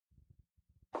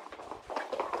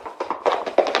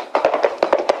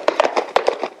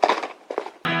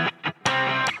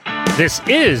This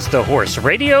is the Horse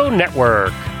Radio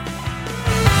Network.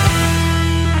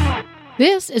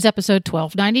 This is episode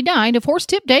 1299 of Horse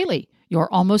Tip Daily, your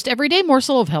almost everyday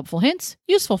morsel of helpful hints,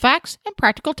 useful facts, and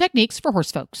practical techniques for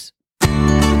horse folks.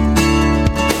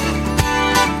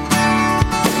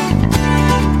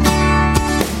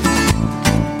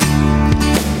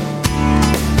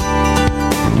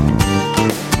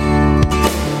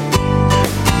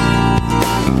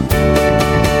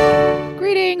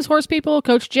 Greetings, horse people.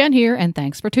 Coach Jen here, and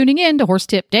thanks for tuning in to Horse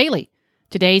Tip Daily.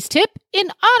 Today's tip, in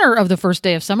honor of the first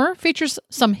day of summer, features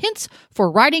some hints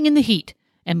for riding in the heat,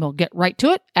 and we'll get right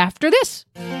to it after this.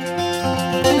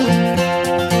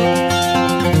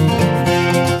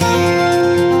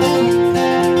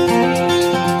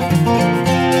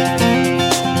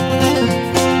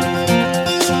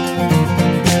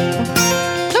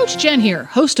 Coach Jen here,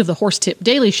 host of the Horse Tip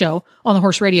Daily Show on the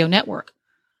Horse Radio Network.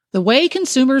 The way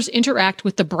consumers interact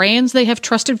with the brands they have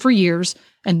trusted for years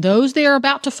and those they are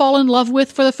about to fall in love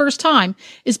with for the first time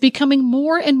is becoming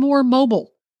more and more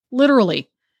mobile, literally,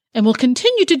 and will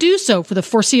continue to do so for the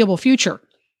foreseeable future.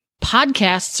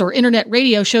 Podcasts or internet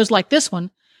radio shows like this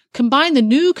one combine the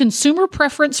new consumer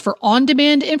preference for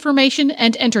on-demand information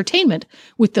and entertainment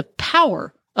with the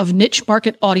power of niche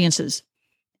market audiences.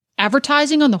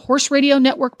 Advertising on the Horse Radio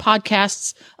Network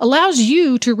podcasts allows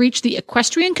you to reach the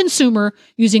equestrian consumer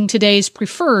using today's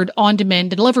preferred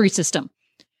on-demand delivery system.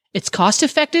 It's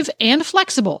cost-effective and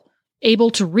flexible,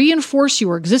 able to reinforce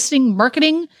your existing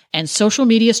marketing and social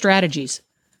media strategies.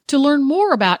 To learn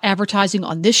more about advertising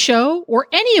on this show or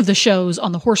any of the shows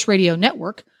on the Horse Radio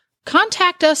Network,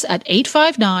 contact us at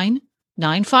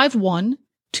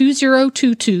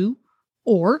 859-951-2022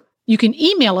 or you can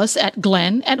email us at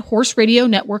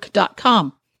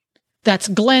glenn@horseradionetwork.com. That's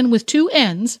Glenn with 2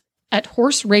 N's at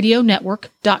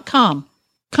horseradionetwork.com.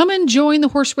 Come and join the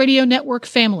Horse Radio Network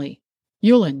family.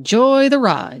 You'll enjoy the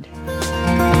ride.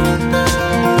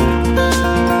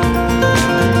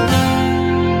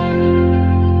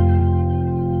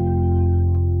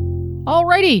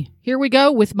 Alrighty, here we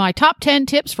go with my top 10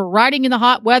 tips for riding in the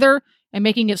hot weather and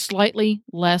making it slightly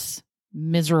less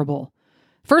miserable.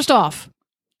 First off,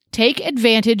 take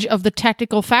advantage of the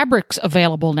technical fabrics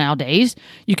available nowadays.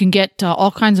 You can get all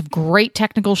kinds of great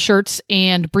technical shirts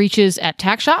and breeches at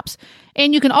tack shops,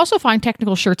 and you can also find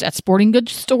technical shirts at sporting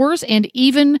goods stores and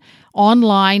even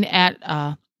online at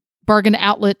bargain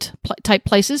outlet type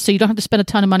places, so you don't have to spend a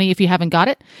ton of money if you haven't got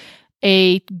it.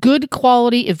 A good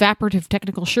quality evaporative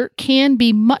technical shirt can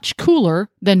be much cooler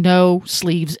than no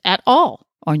sleeves at all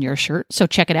on your shirt, so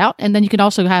check it out, and then you can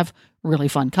also have really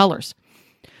fun colors.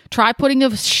 Try putting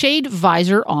a shade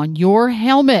visor on your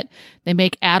helmet. They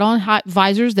make add-on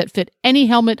visors that fit any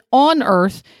helmet on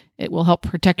Earth. It will help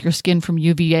protect your skin from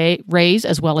UVA rays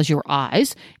as well as your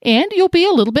eyes. And you'll be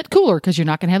a little bit cooler because you're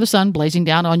not going to have the sun blazing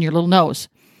down on your little nose.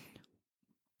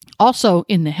 Also,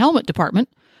 in the helmet department,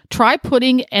 try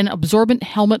putting an absorbent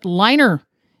helmet liner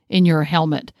in your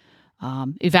helmet.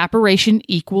 Evaporation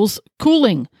equals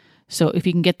cooling. So if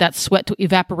you can get that sweat to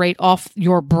evaporate off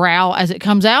your brow as it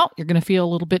comes out, you're going to feel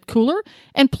a little bit cooler.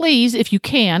 And please, if you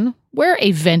can, wear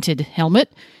a vented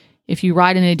helmet. If you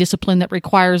ride in a discipline that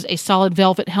requires a solid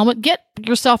velvet helmet, get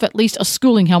yourself at least a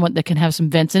schooling helmet that can have some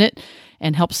vents in it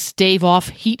and help stave off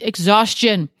heat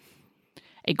exhaustion.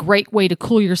 A great way to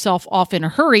cool yourself off in a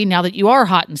hurry now that you are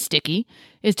hot and sticky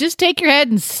is just take your head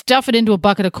and stuff it into a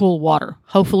bucket of cool water.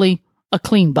 Hopefully a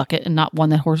clean bucket and not one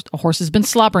that a horse has been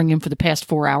slobbering in for the past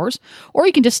 4 hours. Or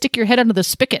you can just stick your head under the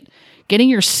spigot. Getting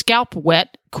your scalp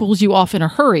wet cools you off in a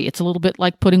hurry. It's a little bit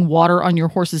like putting water on your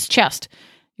horse's chest.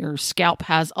 Your scalp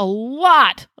has a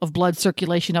lot of blood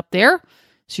circulation up there,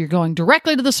 so you're going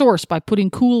directly to the source by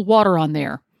putting cool water on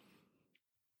there.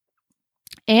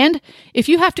 And if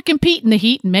you have to compete in the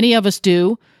heat, and many of us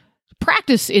do,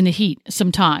 practice in the heat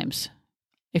sometimes.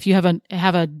 If you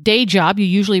have a day job, you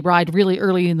usually ride really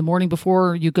early in the morning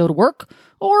before you go to work,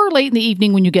 or late in the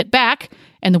evening when you get back,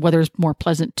 and the weather is more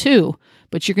pleasant too.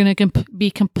 But you're going to be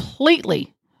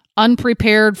completely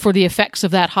unprepared for the effects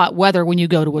of that hot weather when you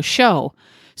go to a show.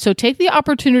 So take the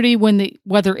opportunity when the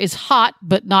weather is hot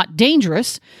but not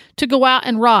dangerous to go out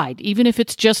and ride, even if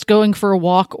it's just going for a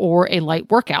walk or a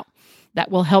light workout. That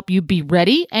will help you be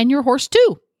ready and your horse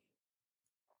too.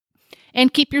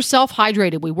 And keep yourself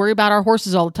hydrated. We worry about our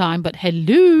horses all the time, but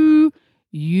hello,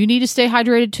 you need to stay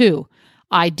hydrated too.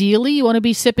 Ideally, you want to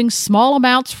be sipping small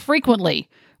amounts frequently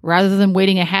rather than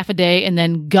waiting a half a day and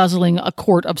then guzzling a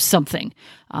quart of something.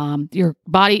 Your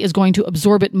body is going to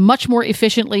absorb it much more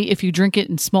efficiently if you drink it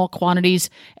in small quantities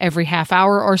every half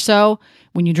hour or so.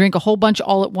 When you drink a whole bunch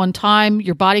all at one time,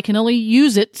 your body can only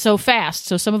use it so fast.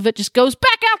 So some of it just goes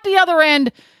back out the other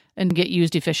end and get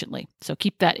used efficiently. So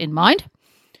keep that in mind.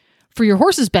 For your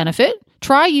horse's benefit,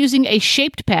 try using a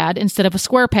shaped pad instead of a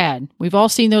square pad. We've all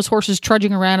seen those horses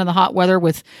trudging around in the hot weather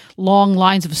with long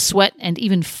lines of sweat and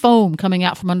even foam coming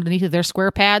out from underneath of their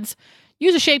square pads.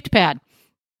 Use a shaped pad.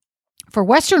 For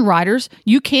Western riders,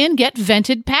 you can get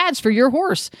vented pads for your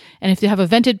horse. And if you have a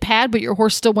vented pad, but your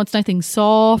horse still wants something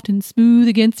soft and smooth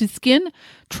against his skin,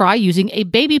 try using a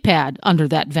baby pad under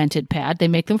that vented pad. They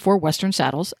make them for Western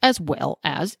saddles as well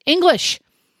as English.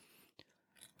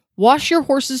 Wash your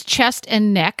horse's chest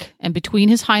and neck and between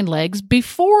his hind legs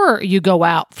before you go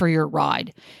out for your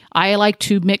ride. I like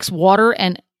to mix water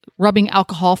and rubbing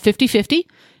alcohol 50-50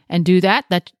 and do that.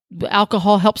 That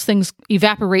alcohol helps things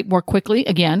evaporate more quickly.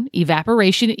 Again,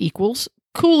 evaporation equals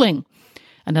cooling.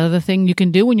 Another thing you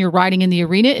can do when you're riding in the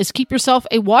arena is keep yourself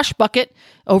a wash bucket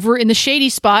over in the shady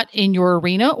spot in your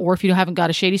arena, or if you haven't got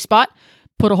a shady spot,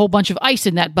 put a whole bunch of ice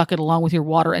in that bucket along with your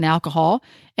water and alcohol,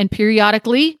 and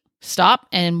periodically stop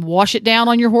and wash it down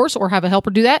on your horse or have a helper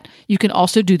do that. You can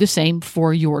also do the same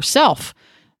for yourself.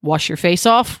 Wash your face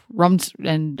off,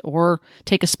 or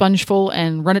take a spongeful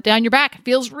and run it down your back. It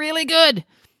feels really good.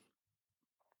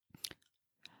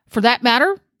 For that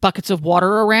matter, buckets of water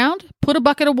around. Put a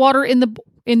bucket of water in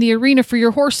the arena for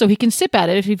your horse so he can sip at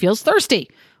it if he feels thirsty.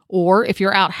 Or if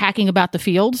you're out hacking about the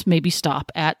fields, maybe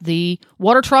stop at the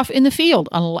water trough in the field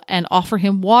and offer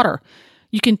him water.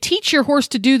 You can teach your horse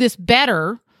to do this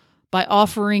better by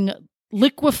offering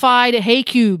liquefied hay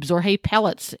cubes or hay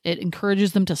pellets. It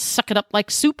encourages them to suck it up like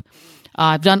soup.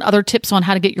 I've done other tips on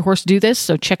how to get your horse to do this,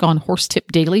 so check on Horse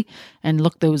Tip Daily and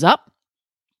look those up.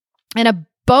 And a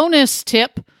bonus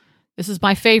tip, this is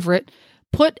my favorite,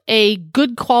 put a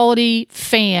good quality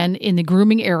fan in the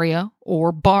grooming area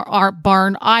or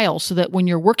barn aisle so that when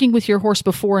you're working with your horse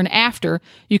before and after,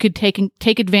 you could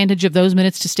take advantage of those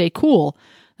minutes to stay cool.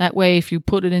 That way, if you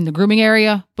put it in the grooming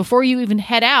area, before you even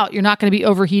head out, you're not going to be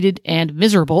overheated and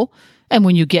miserable. And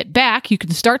when you get back, you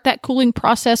can start that cooling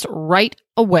process right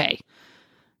away.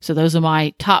 So those are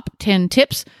my top 10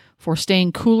 tips for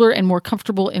staying cooler and more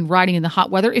comfortable in riding in the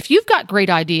hot weather. If you've got great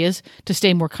ideas to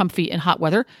stay more comfy in hot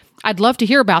weather, I'd love to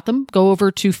hear about them. Go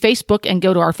over to Facebook and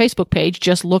go to our Facebook page.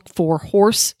 Just look for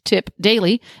Horse Tip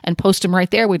Daily and post them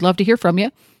right there. We'd love to hear from you.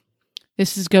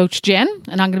 This is Coach Jen,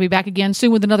 and I'm going to be back again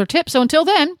soon with another tip. So until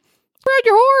then, ride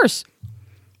your horse.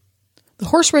 The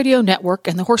Horse Radio Network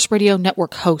and the Horse Radio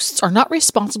Network hosts are not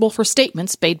responsible for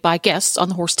statements made by guests on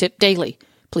the Horse Tip Daily.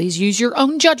 Please use your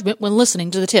own judgment when listening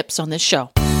to the tips on this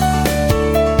show.